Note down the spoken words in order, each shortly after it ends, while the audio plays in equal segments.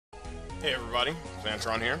Hey everybody,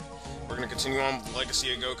 Vantron here. We're going to continue on with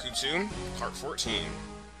Legacy of Goku 2, Part 14.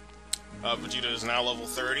 Vegeta is now level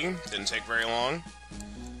 30, didn't take very long.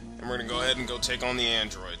 And we're going to go ahead and go take on the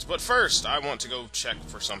androids. But first, I want to go check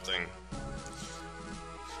for something.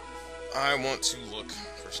 I want to look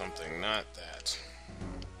for something, not that.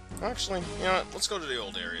 Actually, you know what, let's go to the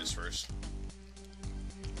old areas first.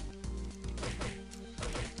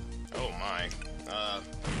 Oh my.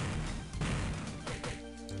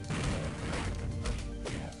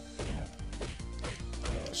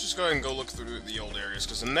 Let's just go ahead and go look through the old areas,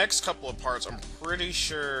 because the next couple of parts, I'm pretty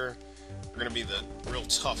sure, are going to be the real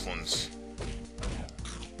tough ones.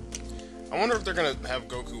 I wonder if they're going to have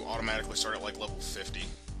Goku automatically start at, like, level 50.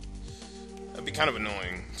 That'd be kind of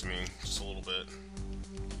annoying to me, just a little bit.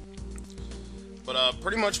 But,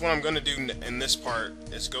 pretty much what I'm going to do in this part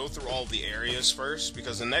is go through all the areas first,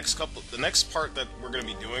 because the next part that we're going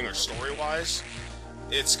to be doing, or story-wise,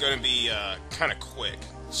 it's going to be, kind of quick.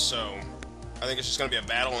 So I think it's just going to be a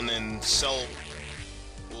battle, and then Cell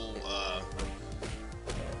will, well,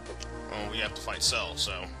 we have to fight Cell,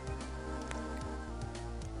 so.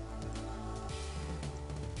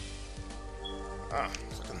 Ah,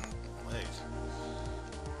 fucking leg.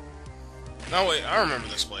 No, wait, I remember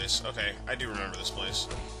this place. Okay, I do remember this place.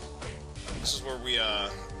 This is where we,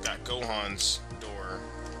 got Gohan's door.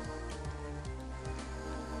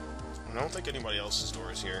 I don't think anybody else's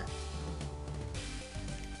door is here.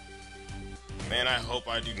 Man, I hope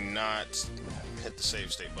I do not hit the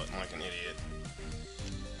save state button like an idiot.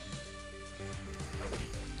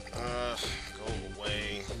 Go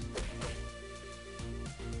away.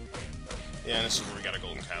 Yeah, and this is where we got a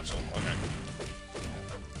golden capsule. Okay.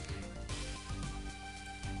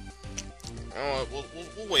 Oh,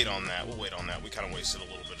 we'll wait on that. We'll wait on that. We kind of wasted a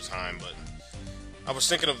little bit of time, but I was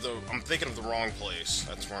thinking of I'm thinking of the wrong place.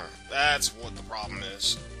 That's what the problem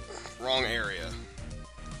is. Wrong area.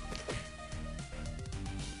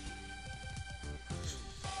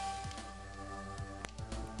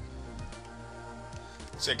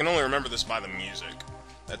 See, I can only remember this by the music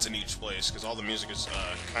that's in each place, because all the music is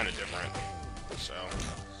kind of different. So,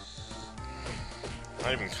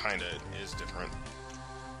 not even kind of, it is different.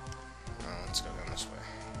 Let's go down this way.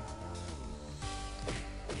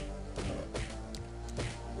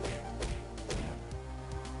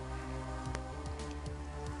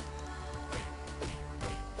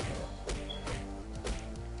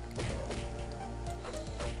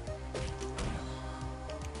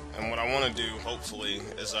 And what I want to do, hopefully,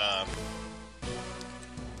 is, there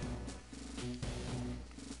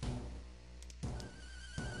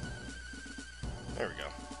we go.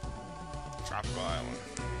 Tropical Island.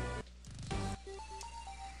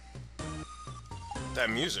 That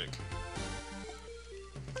music.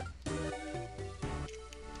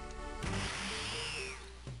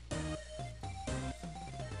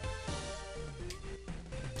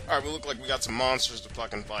 Alright, we look like we got some monsters to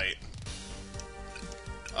fucking fight.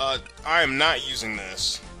 I am not using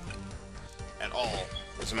this at all,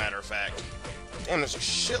 as a matter of fact. Damn, there's a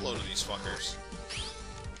shitload of these fuckers.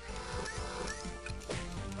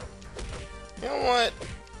 You know what?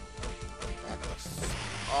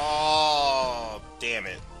 Oh, damn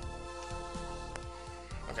it.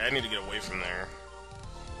 Okay, I need to get away from there.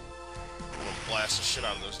 I'm gonna blast the shit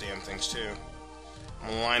out of those damn things, too. I'm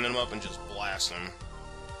gonna line them up and just blast them.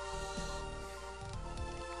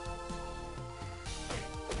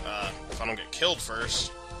 If I don't get killed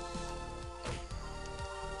first.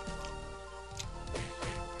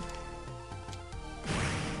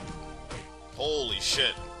 Holy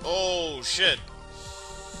shit. Oh, shit.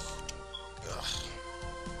 Ugh.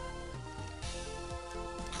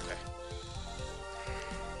 Okay.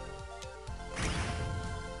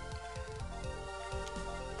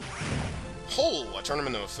 Oh, I turned him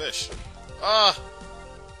into a fish. Ah!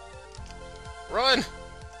 Run!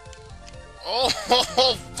 Oh,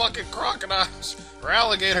 fucking crocodiles! Or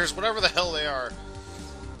alligators, whatever the hell they are.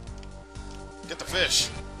 Get the fish.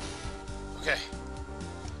 Okay.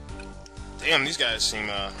 Damn, these guys seem,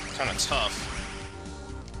 kind of tough.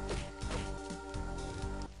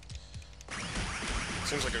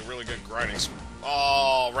 Seems like a really good grinding spot.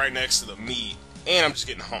 Oh, right next to the meat. And I'm just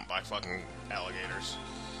getting humped by fucking alligators.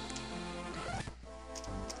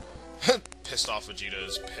 Pissed off Vegeta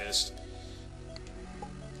is pissed.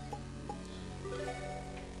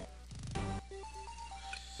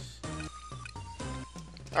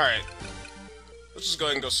 Alright. Let's just go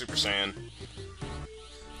ahead and go Super Saiyan.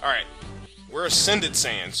 Alright. We're Ascended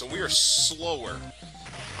Saiyan, so we are slower.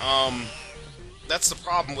 That's the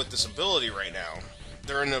problem with this ability right now.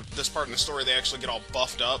 They're in this part in the story, they actually get all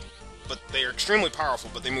buffed up, but they are extremely powerful,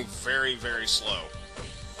 but they move very, very slow.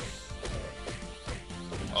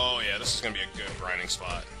 Oh yeah, this is gonna be a good grinding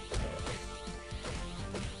spot.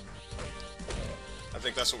 I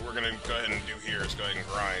think that's what we're gonna go ahead and do here, is go ahead and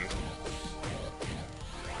grind.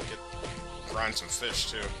 Grind some fish,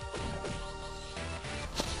 too.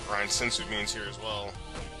 Grind senzu beans here as well.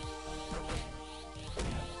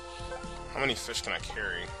 How many fish can I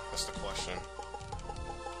carry? That's the question.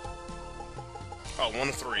 Oh, 1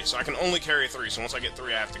 of 3. So I can only carry 3, so once I get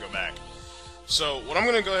 3, I have to go back. So, what I'm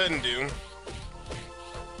gonna go ahead and do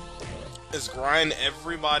is grind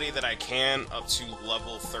everybody that I can up to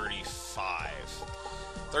level 35.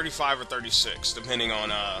 35 or 36, depending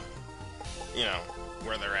on, you know,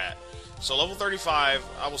 where they're at. So level 35,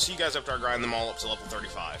 I will see you guys after I grind them all up to level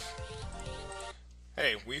 35.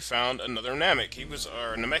 Hey, we found another Namek.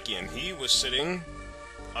 Or Namekian. He was sitting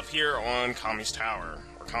up here on Kami's Tower,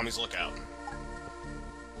 or Kami's Lookout.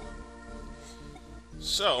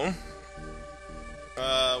 So,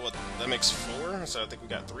 what, that makes 4, so I think we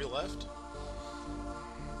got 3 left?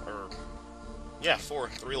 Or, yeah, 4,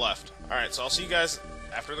 3 left. Alright, so I'll see you guys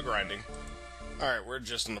after the grinding. Alright, we're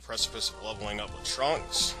just on the precipice of leveling up with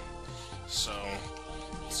Trunks. So,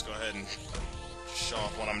 let's go ahead and show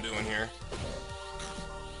off what I'm doing here.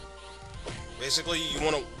 Basically, you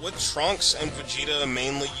want to, with Trunks and Vegeta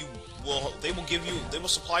mainly, they will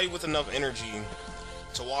supply you with enough energy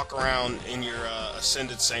to walk around in your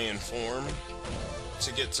Ascended Saiyan form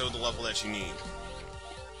to get to the level that you need.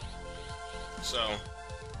 So,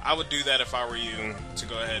 I would do that if I were you, to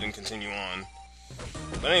go ahead and continue on.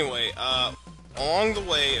 But anyway, along the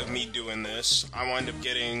way of me doing this, I wind up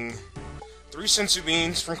getting 3 senzu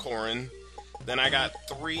beans from Korin. Then I got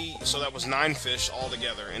 3, so that was 9 fish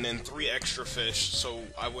altogether, and then 3 extra fish, so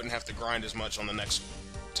I wouldn't have to grind as much on the next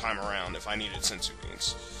time around if I needed senzu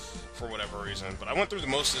beans, for whatever reason. But I went through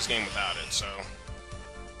most of this game without it, so...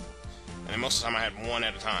 And most of the time I had 1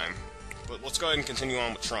 at a time. But let's go ahead and continue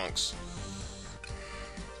on with Trunks.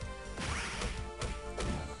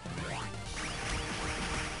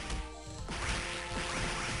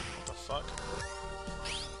 What the fuck?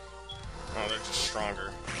 Oh, they're just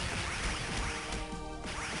stronger.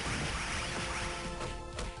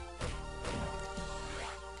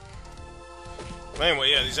 But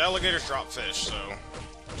anyway, yeah, these alligators drop fish, so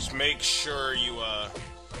just make sure you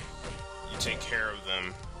take care of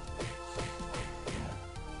them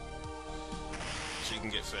so you can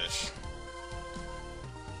get fish.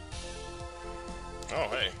 Oh,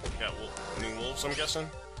 hey, got new wolves, I'm guessing?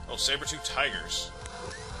 Oh, saber-tooth tigers.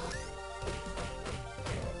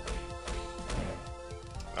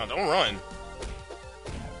 Oh, don't run.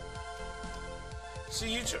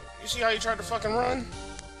 See, you see how you tried to fucking run?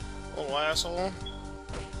 Little asshole.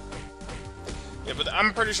 Yeah, but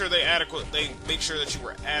I'm pretty sure they make sure that you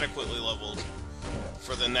were adequately leveled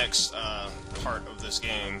for the next part of this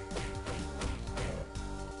game.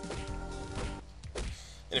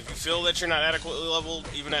 And if you feel that you're not adequately leveled,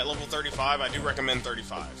 even at level 35, I do recommend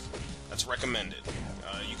 35. That's recommended.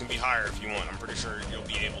 You can be higher if you want. I'm pretty sure you'll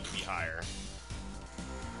be able to be higher.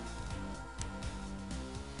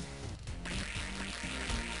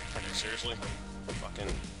 Okay, seriously?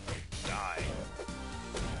 Fucking die.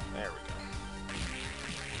 There we go.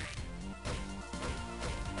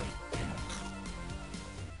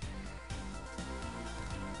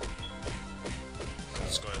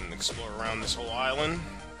 Let's go ahead and explore around this whole island.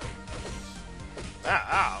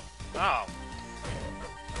 Ah, ow! Ow!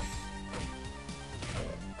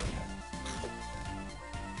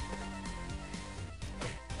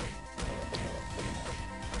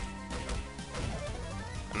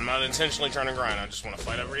 I'm not intentionally trying to grind, I just want to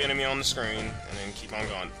fight every enemy on the screen, and then keep on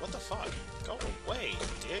going. What the fuck? Go away,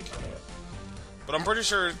 dick. But I'm pretty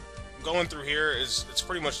sure going through here it's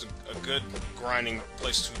pretty much a good grinding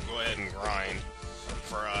place to go ahead and grind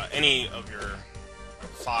for any of your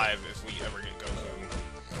 5, if we ever get Goku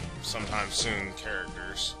sometime soon,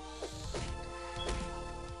 characters.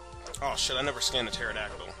 Oh shit, I never scanned a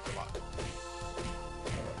pterodactyl. Fuck.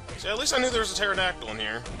 See, at least I knew there was a pterodactyl in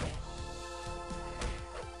here.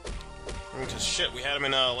 Because shit, we had him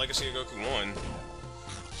in Legacy of Goku 1.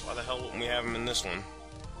 So why the hell wouldn't we have him in this one?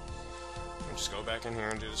 Let me just go back in here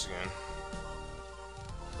and do this again.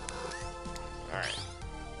 Alright.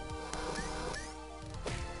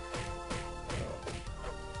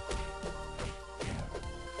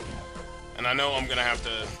 And I know I'm gonna have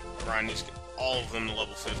to grind all of them to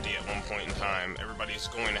level 50 at one point in time. Everybody's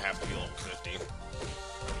going to have to be level 50.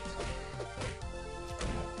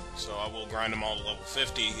 So I will grind them all to level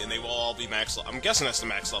 50, and they will all be max level. I'm guessing that's the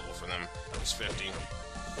max level for them. It's 50.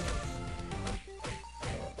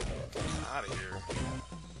 Get out of here.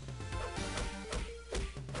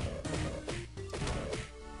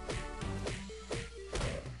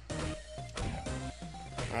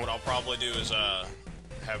 And what I'll probably do is have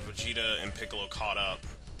Vegeta and Piccolo caught up.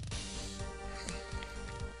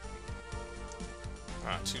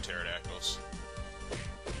 Ah, 2 pterodactyls.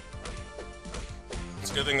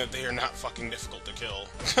 It's a good thing that they are not fucking difficult to kill.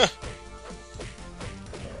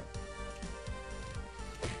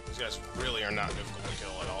 These guys really are not difficult to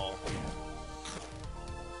kill at all.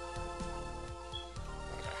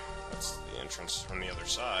 Okay, that's the entrance from the other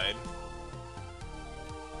side.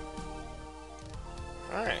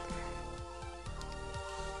 Alright.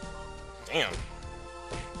 Damn.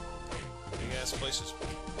 Big ass places.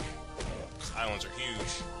 These islands are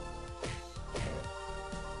huge.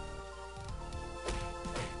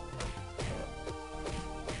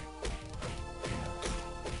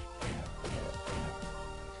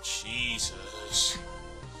 Jesus.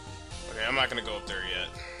 Okay, I'm not gonna go up there yet.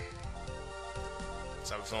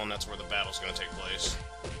 I have a feeling that's where the battle's gonna take place.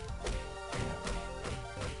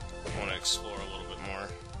 I want to explore a little bit more.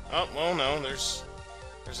 Oh, well, no, there's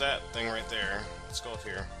that thing right there. Let's go up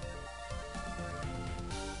here.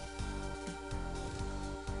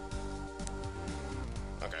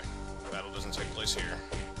 Okay, the battle doesn't take place here.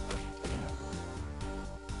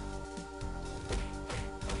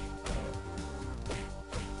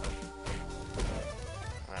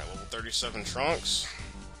 Alright, level 37 Trunks.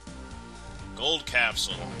 Gold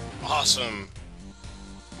capsule. Awesome!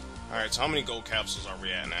 Alright, so how many gold capsules are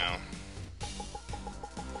we at now?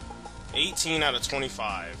 18 out of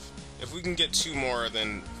 25. If we can get 2 more,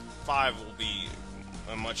 then 5 will be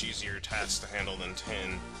a much easier task to handle than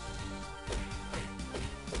 10.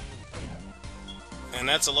 And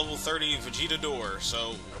that's a level 30 Vegeta door,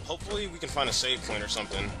 so hopefully we can find a save point or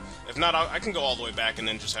something. If not, I can go all the way back and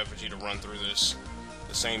then just have Vegeta run through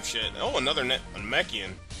the same shit. Oh, another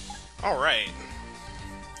Namekian. Alright.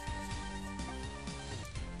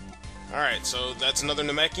 Alright, so that's another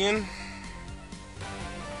Namekian.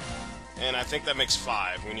 And I think that makes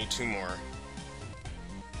 5. We need 2 more.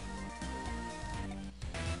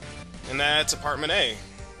 And that's Apartment A.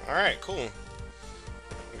 Alright, cool.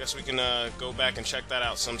 I guess we can go back and check that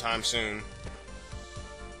out sometime soon.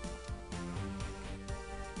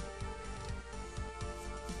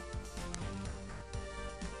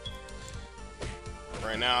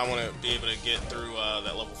 Right now I want to be able to get through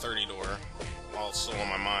that level 30 door while it's still on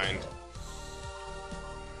my mind.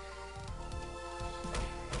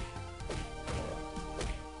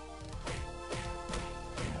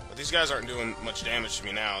 But these guys aren't doing much damage to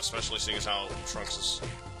me now, especially seeing as how Trunks is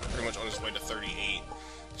pretty much on his way to 38.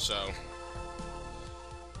 So,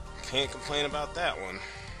 can't complain about that one.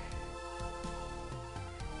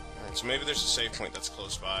 Alright, so maybe there's a save point that's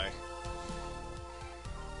close by.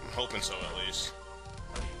 I'm hoping so, at least.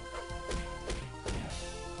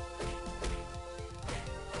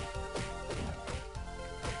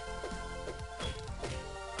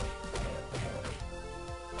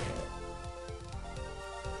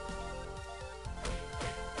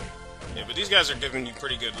 Yeah, but these guys are giving you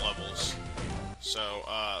pretty good levels. So,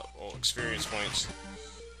 well, experience points.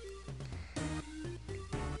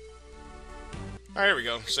 Alright, here we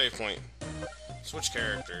go. Save point. Switch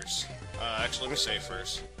characters. Actually, let me save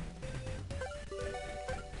first.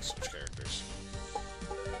 Switch characters.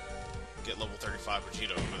 Get level 35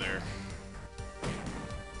 Vegeta over there.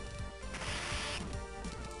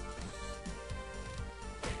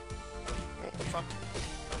 Oh, fuck.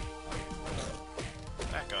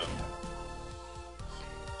 Back up.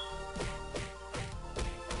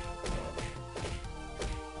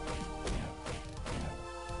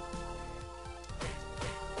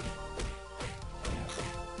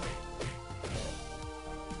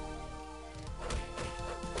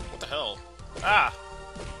 What the hell? Ah!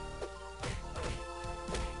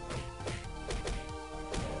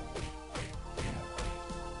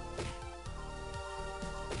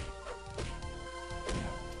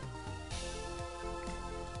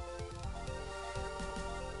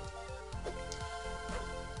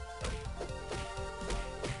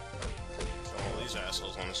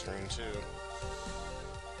 Assholes on the screen too.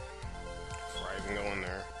 Before I even go in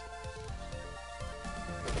there.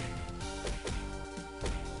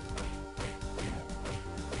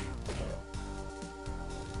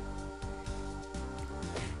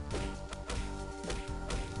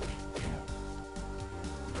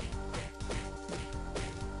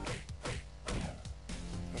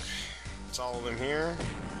 Okay, it's all of them here.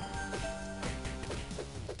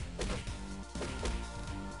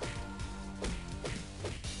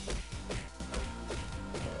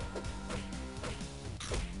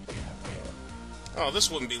 Oh,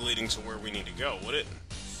 this wouldn't be leading to where we need to go, would it?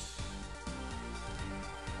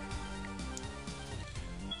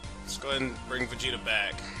 Let's go ahead and bring Vegeta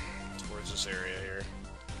back towards this area here.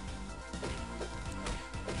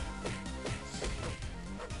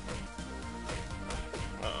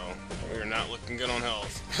 not looking good on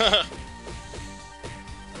health.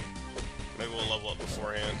 Maybe we'll level up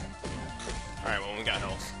beforehand. Alright, well, we got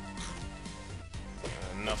health.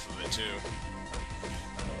 Enough of it, too.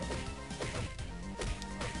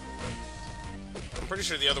 I'm pretty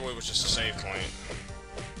sure the other way was just a save point.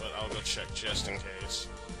 But I'll go check just in case.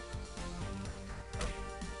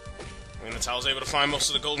 I mean, that's how I was able to find most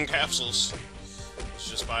of the golden capsules. It's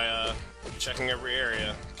just by, checking every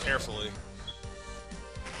area carefully.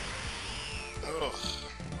 Ugh.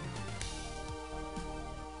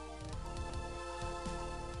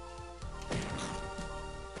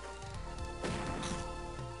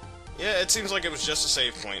 Yeah, it seems like it was just a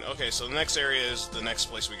save point. Okay, so the next area is the next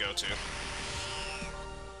place we go to.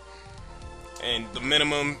 And the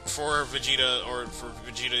minimum for Vegeta, or for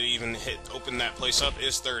Vegeta to even open that place up,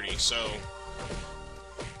 is 30, so...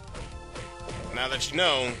 Now that you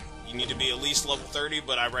know, you need to be at least level 30,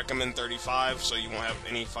 but I recommend 35, so you won't have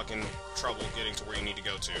any fucking trouble getting to where you need to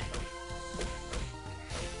go to.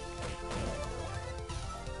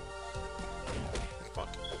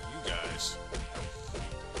 Fuck you guys.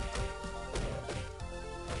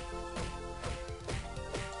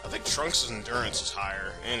 I think Trunks' endurance is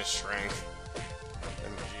higher, and his strength,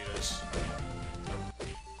 than Vegeta's.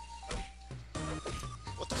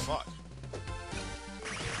 What the fuck?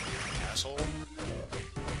 Asshole.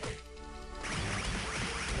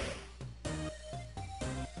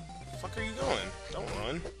 Fuck are you going? Don't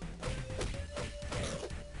run.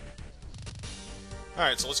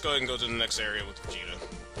 Alright, so let's go ahead and go to the next area with Vegeta.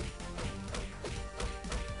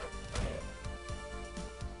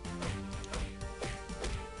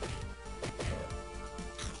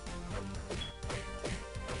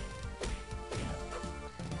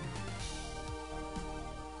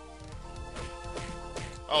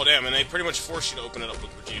 Oh damn, and they pretty much force you to open it up with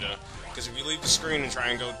Vegeta. Because if you leave the screen and try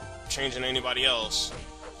and go change into anybody else,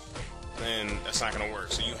 then that's not gonna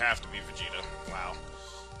work. So you have to be Vegeta. Wow.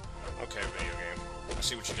 Okay, video game. I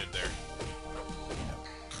see what you did there.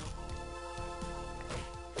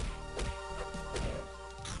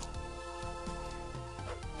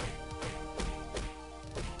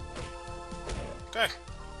 Okay.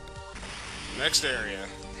 Next area.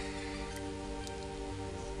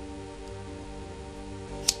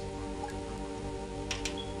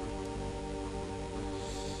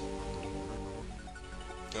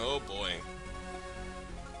 Oh boy.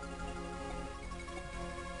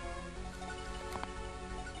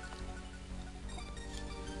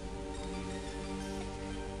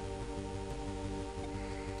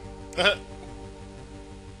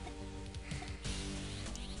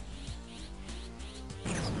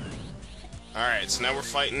 Alright, so now we're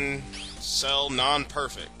fighting Cell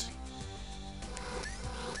Non-Perfect.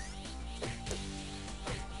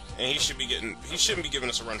 And he shouldn't be giving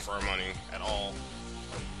us a run for our money at all.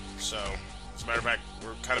 So, as a matter of fact,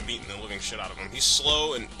 we're kind of beating the living shit out of him. He's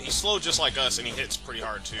slow just like us, and he hits pretty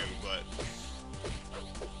hard too, but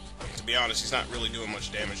to be honest, he's not really doing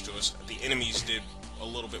much damage to us. The enemies did a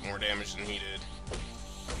little bit more damage than he did.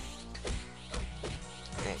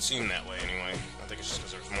 Well, it seemed that way anyway. I think it's just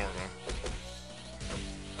because there's more of them.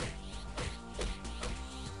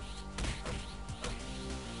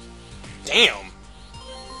 Damn!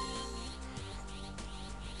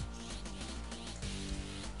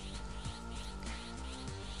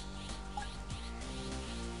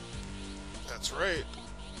 That's right.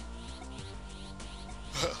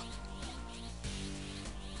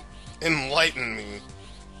 Enlighten me.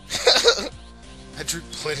 I drink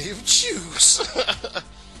plenty of juice.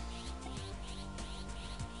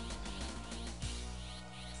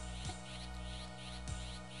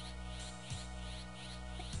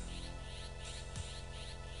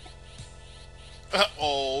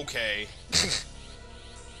 Oh, okay.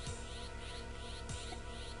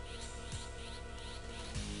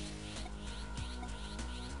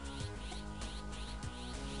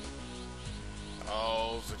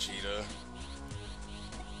 Oh, Vegeta.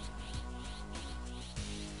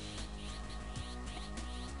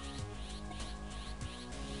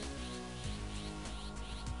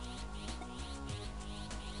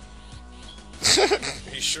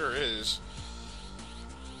 He sure is.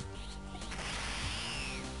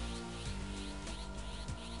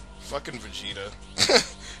 Fucking Vegeta.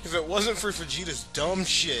 If it wasn't for Vegeta's dumb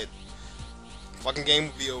shit, fucking game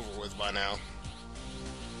would be over with by now.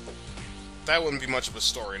 That wouldn't be much of a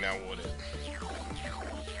story now, would it?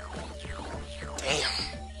 Damn.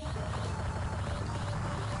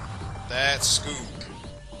 That's Scoop.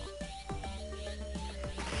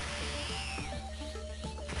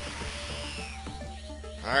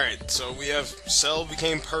 Alright, so we have Cell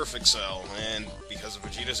became Perfect Cell, and because of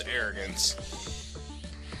Vegeta's arrogance,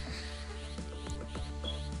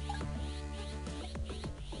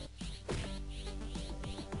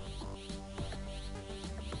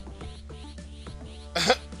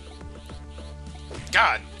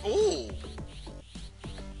 God. Ooh.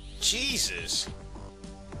 Jesus.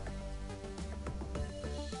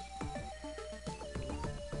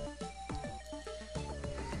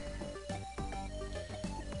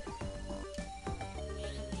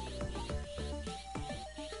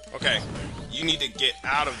 Okay, you need to get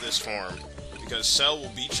out of this form, because Cell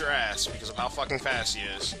will beat your ass because of how fucking fast he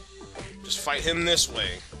is. Just fight him this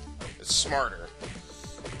way. It's smarter.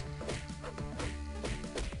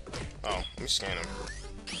 Oh, let me scan him.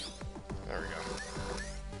 There we go.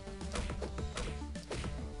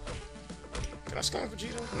 Can I scan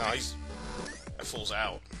Vegeta? No, that fool's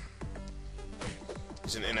out.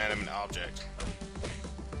 He's an inanimate object.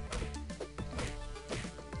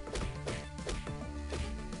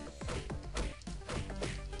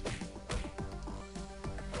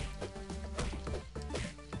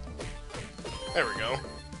 There we go.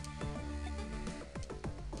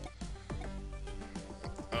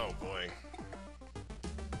 Oh boy.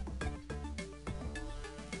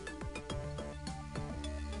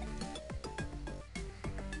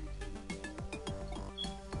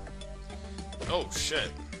 Oh shit.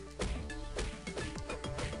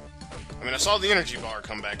 I mean, I saw the energy bar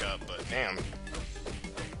come back up, but damn.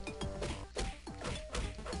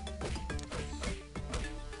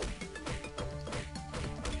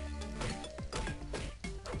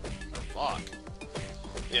 Fuck.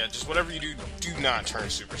 Yeah, just whatever you do, do not turn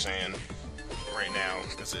Super Saiyan right now,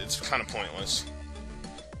 because it's kind of pointless.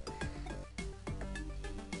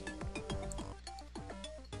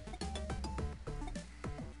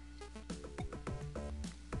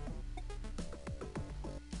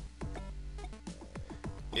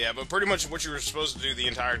 Yeah, but pretty much what you were supposed to do the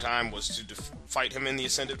entire time was to fight him in the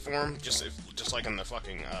ascended form, just like in the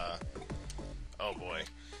fucking, oh boy.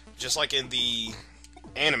 Just like in the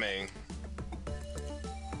anime,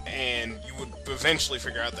 and you would eventually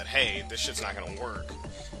figure out that, hey, this shit's not gonna work.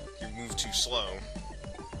 You move too slow.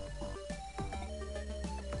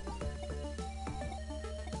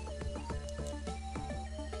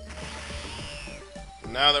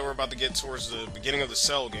 Now that we're about to get towards the beginning of the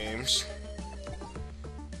Cell games...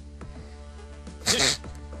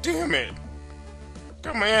 Damn it!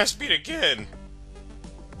 Got my ass beat again!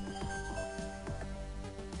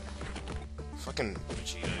 Fucking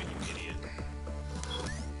Vegeta, you idiot.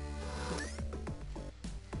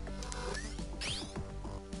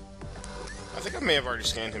 I think I may have already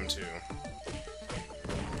scanned him too.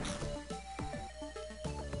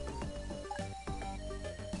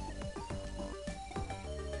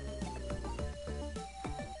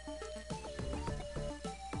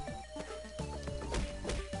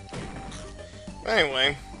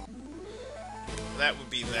 Anyway, that would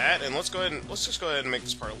be that, and let's just go ahead and make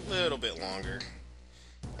this part a little bit longer,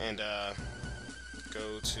 and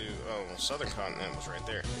go to, oh, Southern Continent was right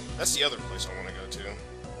there. That's the other place I want to go to.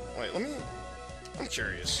 Wait, I'm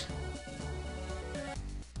curious.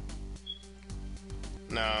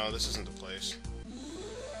 No, this isn't the place.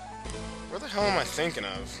 Where the hell am I thinking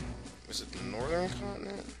of? Is it the Northern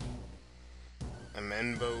Continent?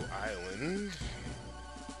 Amenbo Island?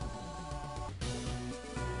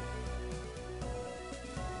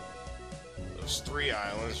 Those 3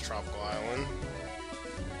 islands, Tropical Island,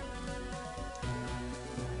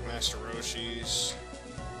 Master Roshi's,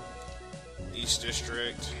 East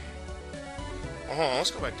District. Oh, hold on,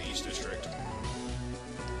 let's go back to East District.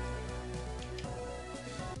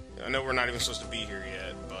 I know we're not even supposed to be here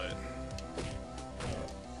yet, but...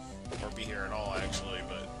 or be here at all, actually,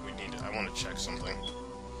 but we need to... I want to check something.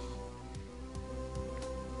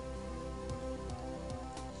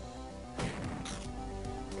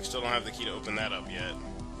 We still don't have the key to open that up yet.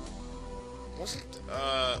 Wasn't...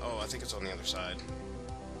 oh, I think it's on the other side.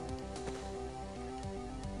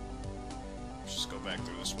 Let's just go back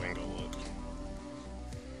through this way and go look.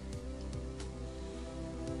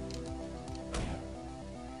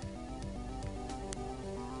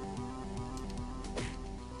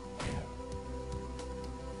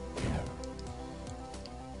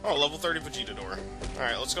 Oh, level 30 Vegeta door.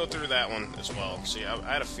 Alright, let's go through that one as well. See, I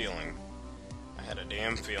had a feeling. I had a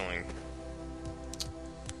damn feeling.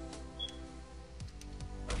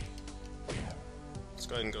 Let's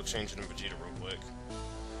go ahead and go change it in Vegeta real quick.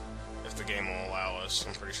 If the game will allow us.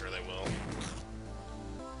 I'm pretty sure they will.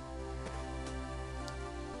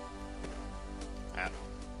 Ah.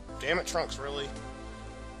 Damn it, Trunks, really?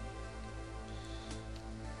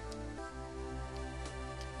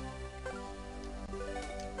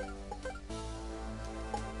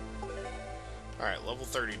 Alright, level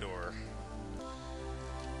 30 door.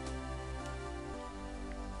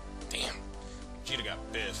 Damn. Vegeta got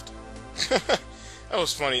biffed. That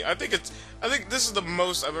was funny. I think this is the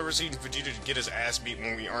most I've ever seen Vegeta get his ass beat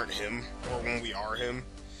when we aren't him, or when we are him.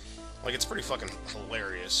 Like, it's pretty fucking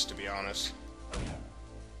hilarious, to be honest.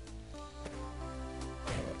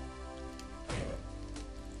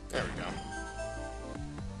 There we go.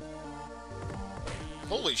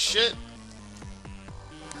 Holy shit!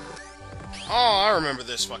 Oh, I remember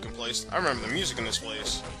this fucking place. I remember the music in this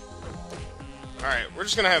place. Alright, we're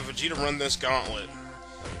just gonna have Vegeta run this gauntlet.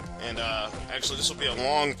 And, actually, this will be a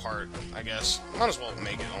long part, I guess. Might as well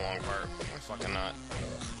make it a long part. Why fucking not?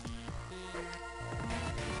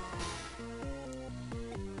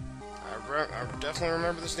 I definitely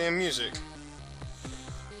remember this damn music.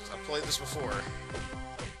 I've played this before.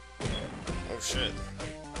 Oh, shit.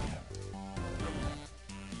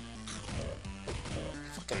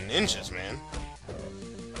 Fucking ninjas, man.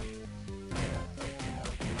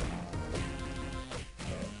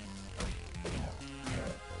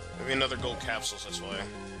 Maybe another gold capsules this way.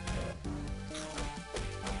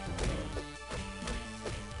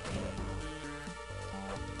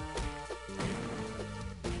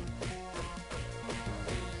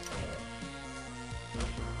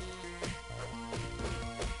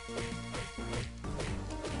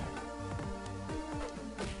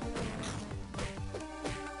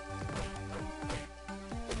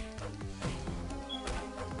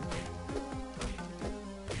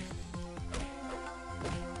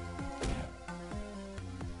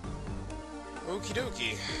 Okie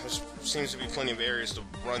dokie. There seems to be plenty of areas to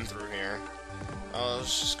run through here.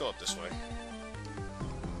 Let's just go up this way.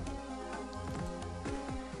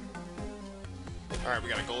 Alright, we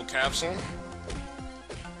got a gold capsule.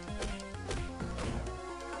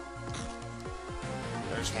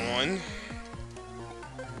 There's one.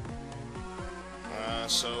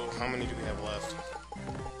 So how many do we have left?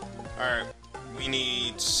 Alright, we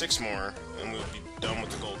need 6 more, and we'll be done with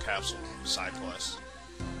the gold capsule side quest.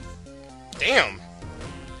 Damn!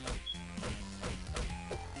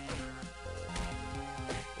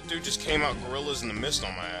 The dude just came out gorillas in the mist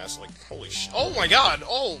on my ass. Like, holy shit. Oh my god!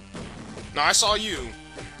 Oh! No, I saw you.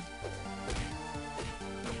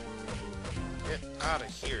 Get out of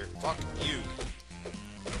here. Fuck you.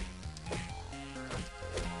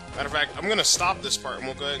 Matter of fact, I'm gonna stop this part and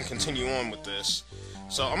we'll go ahead and continue on with this.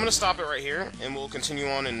 So, I'm gonna stop it right here and we'll continue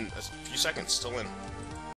on in a few seconds. Till then.